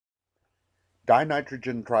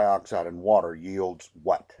Dinitrogen trioxide and water yields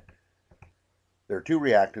what? There are two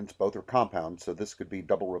reactants, both are compounds, so this could be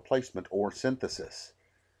double replacement or synthesis.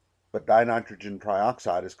 But dinitrogen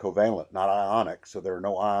trioxide is covalent, not ionic, so there are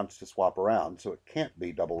no ions to swap around, so it can't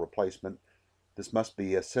be double replacement. This must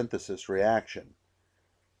be a synthesis reaction.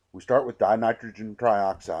 We start with dinitrogen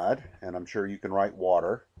trioxide, and I'm sure you can write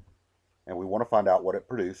water, and we want to find out what it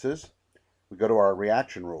produces. We go to our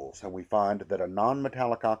reaction rules, and we find that a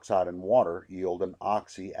non-metallic oxide and water yield an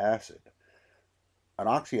oxyacid. An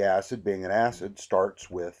oxyacid, being an acid, starts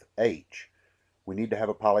with H. We need to have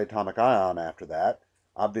a polyatomic ion after that.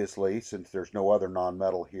 Obviously, since there's no other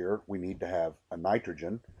nonmetal here, we need to have a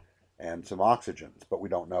nitrogen and some oxygens, but we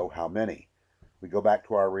don't know how many. We go back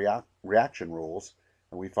to our reaction rules,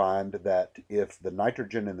 and we find that if the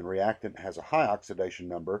nitrogen in the reactant has a high oxidation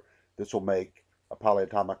number, this will make a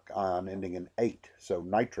polyatomic ion ending in ate, so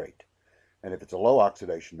nitrate. And if it's a low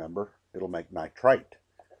oxidation number, it'll make nitrite.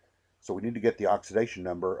 So we need to get the oxidation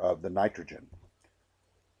number of the nitrogen.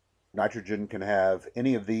 Nitrogen can have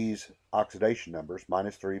any of these oxidation numbers,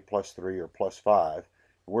 -3, +3, or +5.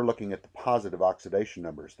 We're looking at the positive oxidation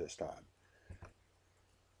numbers this time.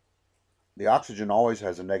 The oxygen always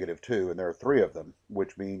has a -2, and there are 3 of them,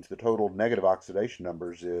 which means the total negative oxidation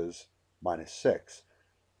numbers is -6.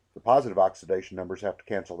 The positive oxidation numbers have to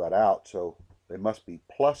cancel that out, so they must be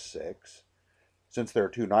 +6. Since there are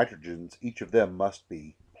 2 nitrogens, each of them must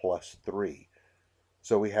be +3.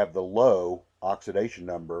 So we have the low oxidation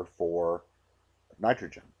number for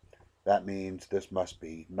nitrogen. That means this must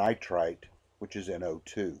be nitrite, which is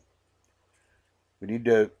NO2. We need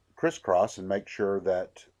to crisscross and make sure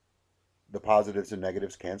that the positives and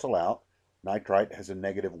negatives cancel out. Nitrite has a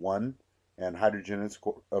 -1, and hydrogen is,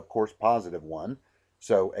 of course, +1.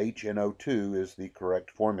 So HNO2 is the correct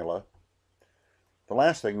formula. The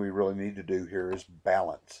last thing we really need to do here is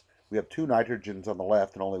balance. We have 2 nitrogens on the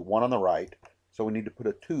left and only 1 on the right, so we need to put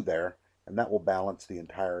a 2 there, and that will balance the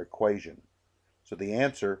entire equation. So the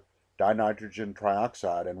answer, dinitrogen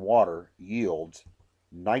trioxide and water, yields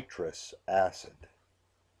nitrous acid.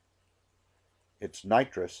 It's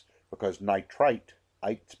nitrous because nitrite,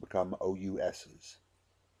 ites become OUSs.